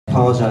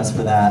apologize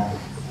for that.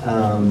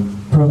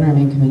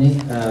 Programming committee.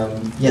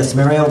 Yes,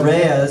 Mariel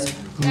Reyes,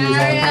 who is on the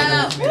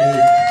programming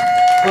committee,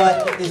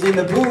 but is in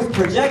the booth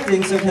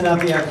projecting, so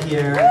cannot be up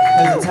here,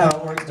 because it's how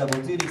it works,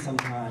 double duty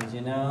sometimes, you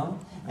know?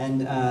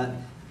 And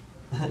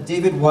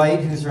David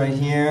White, who's right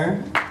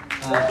here.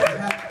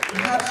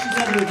 Perhaps she's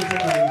under a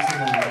different name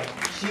tonight.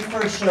 She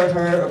first showed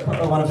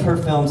one of her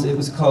films. It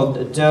was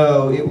called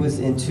Doe. It was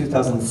in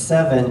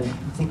 2007. I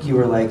think you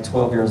were like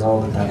 12 years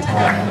old at that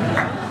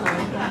time.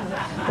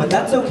 But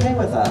that's okay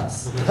with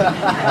us,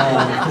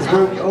 because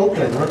we're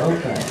open.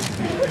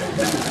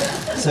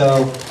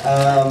 So,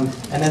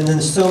 and then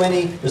there's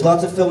there's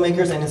lots of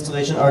filmmakers and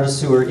installation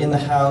artists who are in the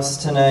house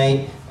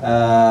tonight.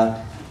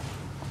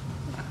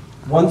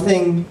 One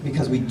thing,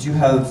 because we do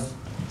have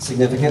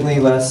significantly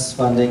less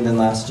funding than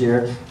last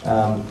year,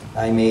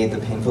 I made the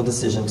painful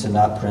decision to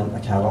not print a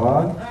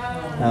catalog,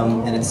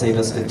 and it saved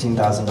us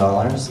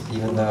 $15,000,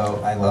 even though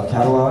I love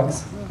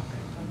catalogs.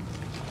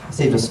 It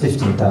saved us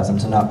 $15,000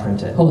 to not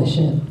print it. Holy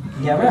shit.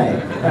 Yeah,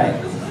 right.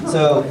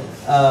 So,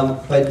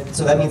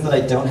 so that means that I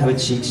don't have a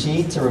cheat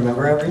sheet to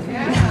remember everything.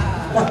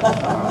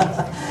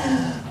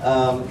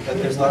 But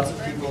there's lots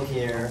of people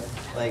here,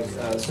 like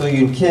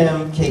So-Yoon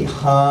Kim, Kate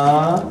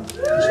Ha,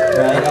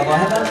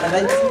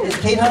 right? Is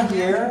Kate Ha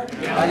here?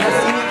 I have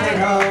seen Kate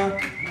Ha.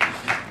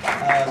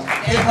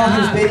 Kate Ha,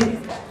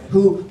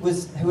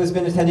 who has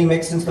been attending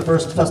Mix since the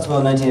first festival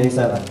in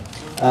 1987.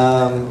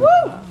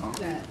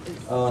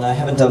 Oh, and I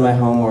haven't done my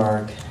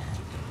homework.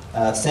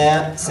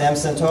 Sam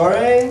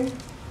Santore,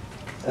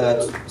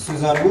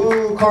 Suzanne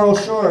Wu, Carl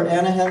Short,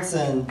 Anna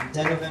Henson,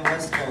 Daniel Van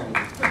Western.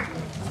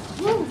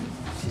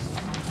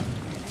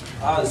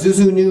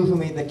 Zuzu New, who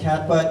made the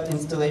cat butt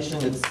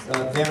installation. It's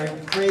very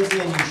crazy,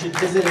 and you should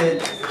visit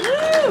it.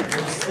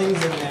 There's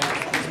things in there.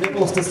 There's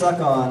nipples to suck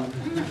on.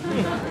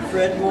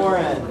 Fred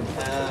Morin.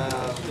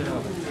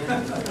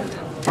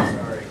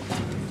 Sorry.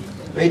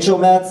 Rachel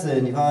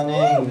Madsen, Yvonne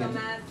Ng.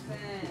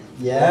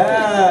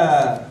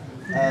 Yeah.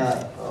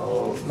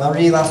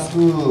 Marie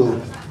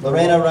Lascaux,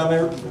 Lorena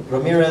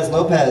Ramirez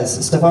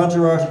Lopez, Stefan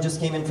Girard, who just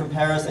came in from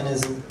Paris and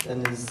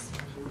is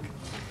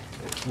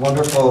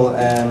wonderful,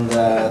 and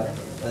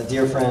a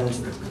dear friend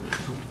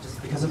just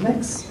because of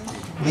Mix.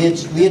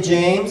 Leah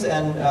James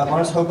and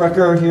Mars Hobrecker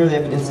are here. They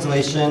have an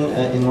installation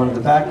in one of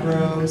the back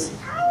rooms.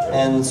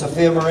 And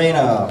Sophia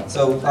Moreno.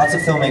 So lots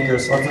of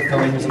filmmakers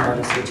and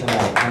artists here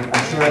tonight. I'm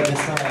sure I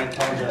missed some, and I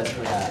apologize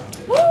for that.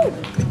 Woo!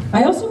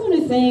 I also want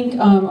to thank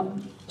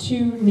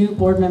two new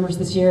board members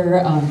this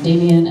year,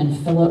 Damien and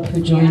Philip,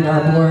 who joined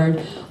our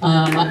board.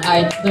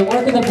 The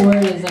work of the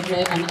board is a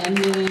bit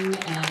unending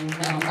and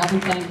often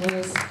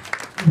thankless.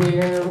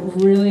 We're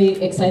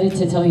really excited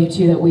to tell you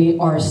too that we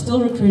are still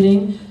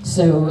recruiting.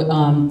 So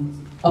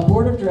a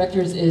board of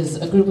directors is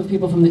a group of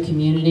people from the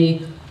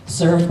community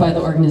served by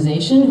the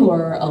organization who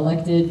are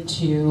elected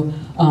to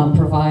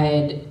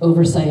provide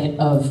oversight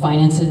of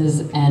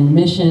finances and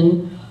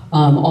mission,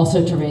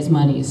 also to raise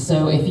money.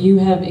 So if you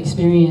have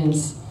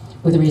experience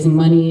with raising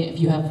money, if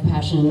you have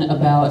passion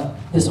about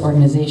this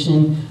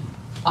organization,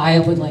 I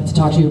would like to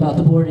talk to you about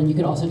the board, and you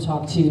could also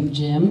talk to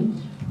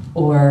Jim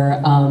or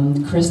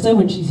Krista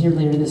when she's here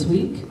later this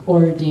week,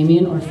 or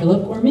Damien or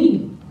Philip or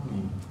me,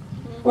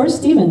 or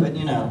Stephen. But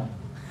you know,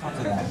 talk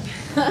to that.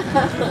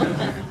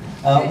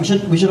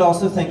 We should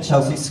also thank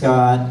Chelsea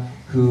Scott,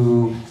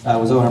 who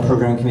was on our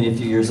programming committee a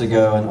few years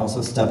ago and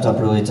also stepped up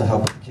really to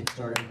help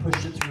kickstart and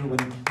push it through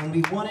when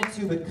we wanted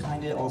to, but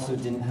kind of also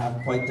didn't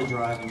have quite the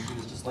drive, and she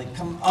was just like,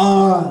 come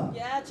on!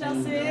 Yeah,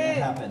 Chelsea!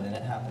 And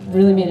it happened.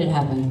 Really made it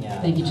happen. Yeah.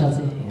 Thank you,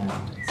 Chelsea.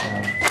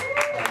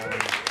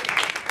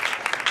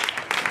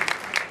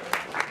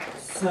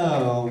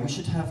 So we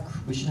should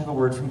have a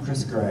word from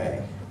Chris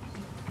Gray.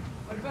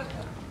 What about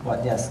that?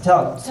 What? Yes,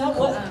 tell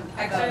what?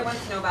 Actually, I want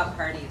to know about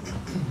parties.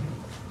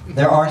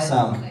 There are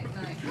some.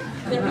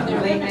 There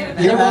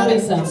You're will at be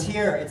it. some. It's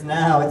here. It's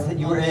now.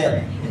 You were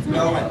it. It's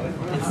going.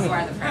 You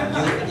are the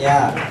friend.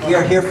 Yeah, we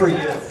are here for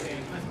you.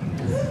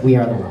 We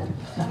are the world.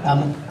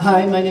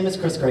 Hi, my name is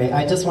Chris Gray.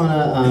 I just want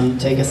to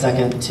take a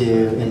second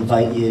to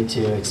invite you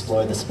to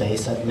explore the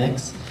space at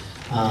Mix.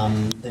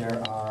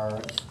 There are,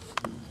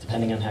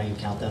 depending on how you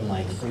count them,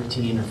 like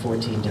 13 or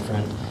 14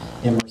 different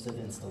immersive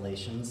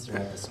installations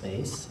throughout the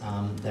space.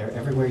 They're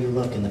everywhere you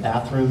look, in the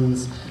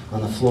bathrooms,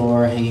 on the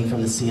floor, hanging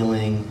from the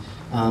ceiling.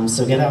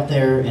 So get out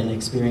there and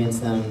experience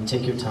them.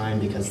 Take your time,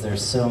 because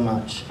there's so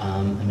much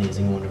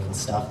amazing, wonderful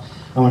stuff.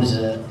 I wanted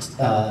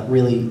to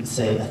really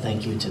say a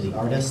thank you to the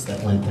artists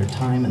that lent their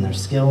time and their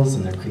skills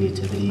and their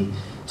creativity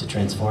to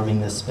transforming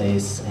this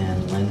space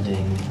and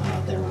lending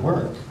their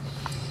work.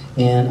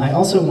 And I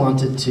also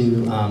wanted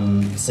to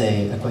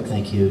say a quick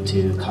thank you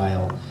to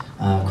Kyle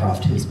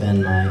Croft, who's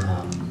been my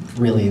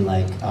really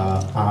like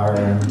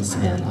arms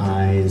and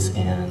eyes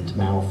and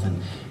mouth,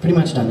 and pretty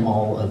much done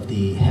all of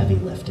the heavy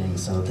lifting.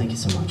 So thank you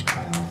so much,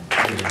 Kyle.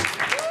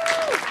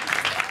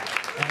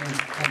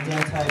 And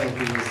Dan Title,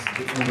 who was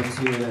number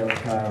 2 there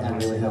with Kyle, who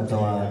really helped a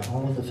lot.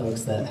 All of the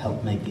folks that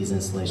helped make these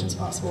installations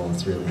possible.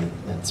 It's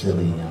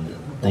really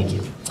thank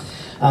you.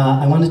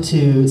 I wanted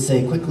to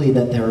say quickly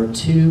that there are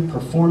 2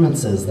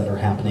 performances that are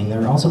happening.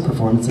 There are also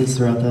performances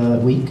throughout the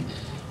week,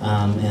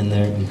 and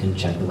there you can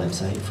check the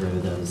website for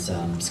those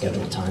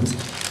scheduled times.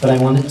 But I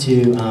wanted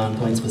to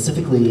point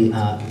specifically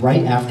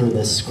right after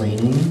this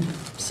screening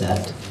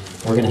set,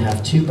 we're going to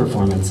have 2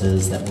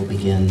 performances that will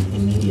begin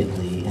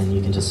immediately, and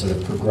you can just sort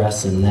of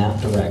progress in that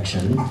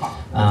direction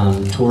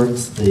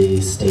towards the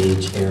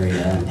stage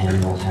area,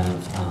 and we'll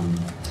have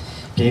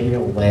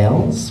Gabriel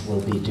Wales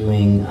will be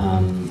doing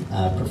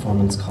a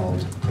performance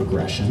called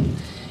Progression.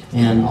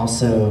 And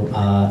also,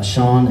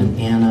 Sean and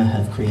Anna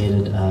have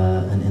created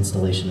an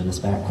installation in this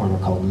back corner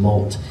called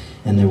Molt,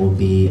 and there will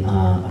be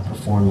a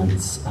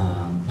performance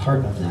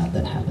part of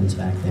that happens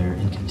back there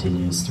and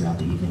continues throughout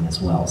the evening as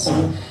well.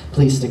 So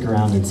please stick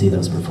around and see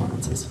those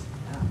performances.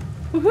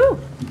 Woohoo!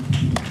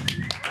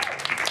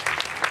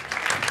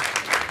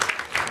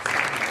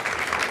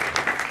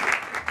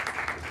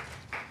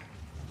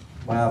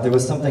 Wow, there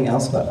was something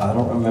else, but I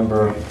don't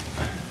remember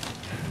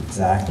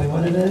exactly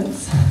what it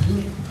is.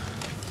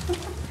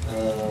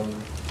 So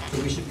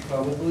we should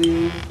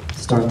probably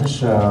start the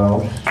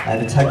show. I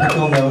have a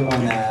technical note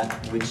on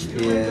that, which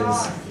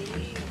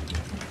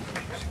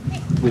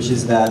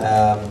is that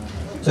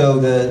so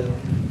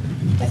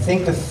I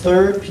think the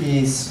third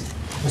piece.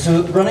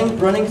 So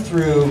running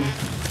through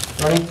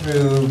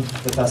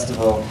the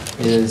festival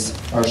is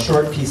our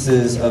short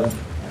pieces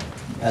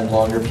and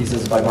longer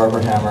pieces by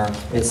Barbara Hammer.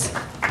 It's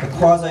a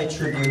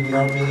quasi-tribute. We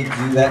don't really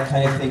do that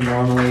kind of thing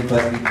normally,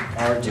 but we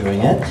are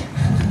doing it.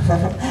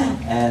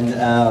 And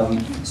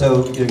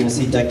so you're going to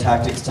see Deck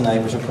Tactics tonight,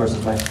 which of course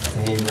is my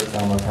favorite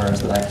film of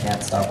hers that I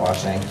can't stop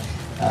watching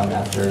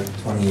after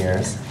 20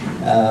 years.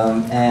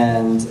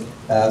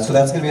 So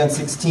that's going to be on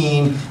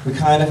 16. We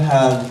kind of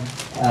have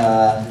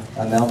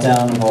a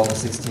meltdown of all the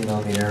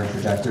 16mm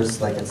projectors,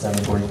 like at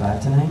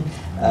 7:45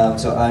 tonight.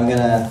 So I'm going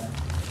to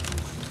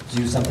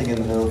do something in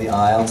the middle of the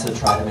aisle to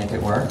try to make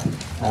it work.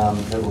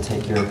 That will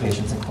take your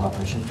patience and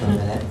cooperation for a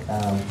minute.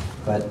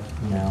 But,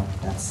 you know,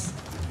 that's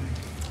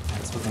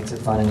what makes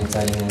it fun and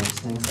exciting and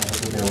interesting, so I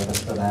hope you'll bear with us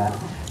for that.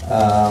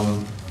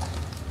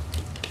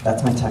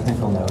 That's my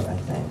technical note, I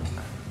think.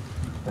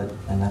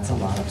 And that's a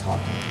lot of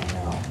talking, I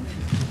know.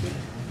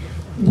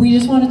 We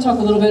just want to talk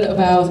a little bit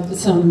about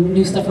some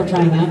new stuff we're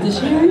trying out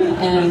this year,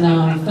 and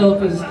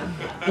Philip is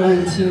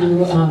going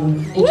to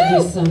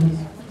introduce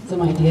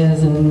some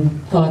ideas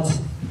and thoughts.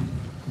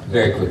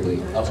 Very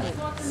quickly.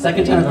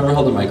 Second time I've ever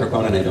held a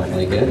microphone and I don't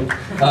like it.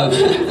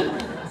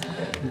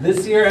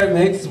 This year at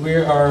Mix, we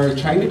are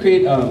trying to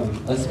create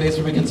a space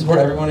where we can support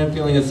everyone in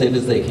feeling as safe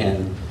as they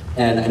can.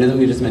 And I know that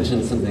we just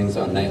mentioned some things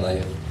about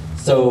nightlife.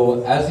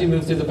 So as you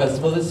move through the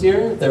festival this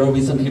year, there will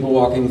be some people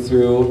walking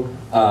through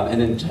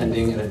and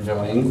attending and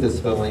enjoying this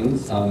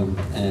fillings and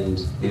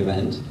the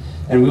event.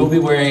 And we will be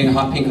wearing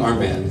hot pink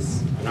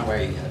armbands. I'm not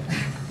wearing it yet.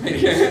 Right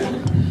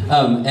here.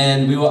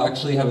 And we will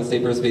actually have a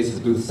Safer Spaces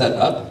booth set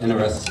up in a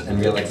rest and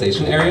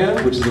relaxation area,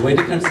 which is a way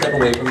to kind of step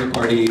away from the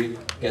party,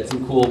 get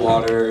some cool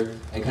water,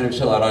 and kind of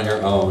chill out on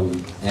your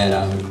own, and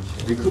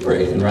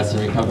recuperate and rest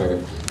and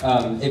recover.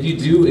 If you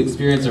do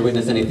experience or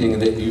witness anything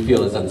that you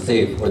feel is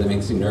unsafe, or that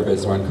makes you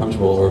nervous or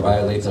uncomfortable, or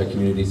violates our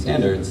community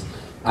standards,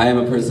 I am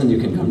a person you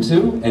can come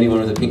to.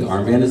 Anyone with a pink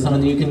armband is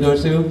someone that you can go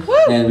to. Woo!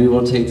 And we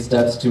will take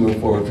steps to move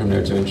forward from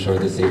there to ensure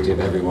the safety of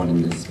everyone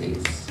in this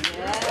space.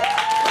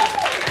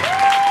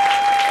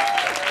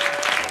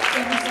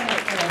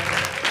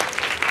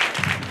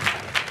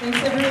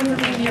 Thanks everyone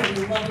for being here.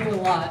 We love you a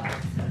lot.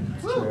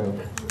 True.